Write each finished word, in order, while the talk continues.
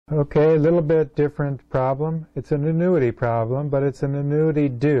Okay, a little bit different problem. It's an annuity problem, but it's an annuity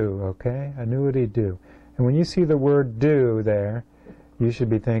due, okay? Annuity due. And when you see the word due there, you should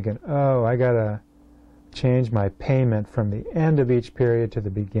be thinking, oh, I got to change my payment from the end of each period to the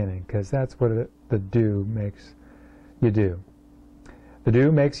beginning, because that's what the due makes you do. The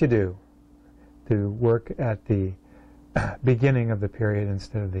due makes you do, to work at the beginning of the period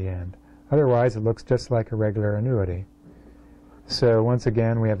instead of the end. Otherwise, it looks just like a regular annuity. So once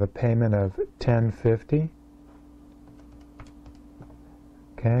again, we have a payment of $10.50.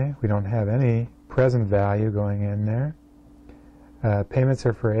 Okay, we don't have any present value going in there. Payments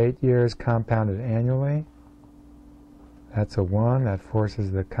are for 8 years, compounded annually. That's a 1. That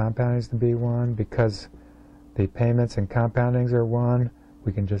forces the compoundings to be 1. Because the payments and compoundings are 1,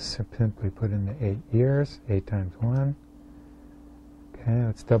 we can just simply put in the 8 years. 8 times 1. Okay,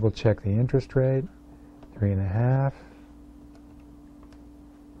 let's double check the interest rate. 3.5.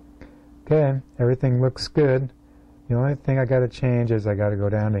 Okay, everything looks good. The only thing I got to change is I got to go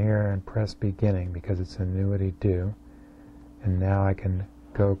down to here and press beginning because it's annuity due. And now I can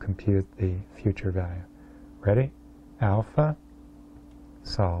go compute the future value. Ready? Alpha,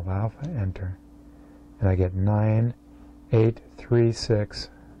 solve alpha, enter. And I get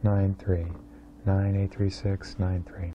 983693. 983693.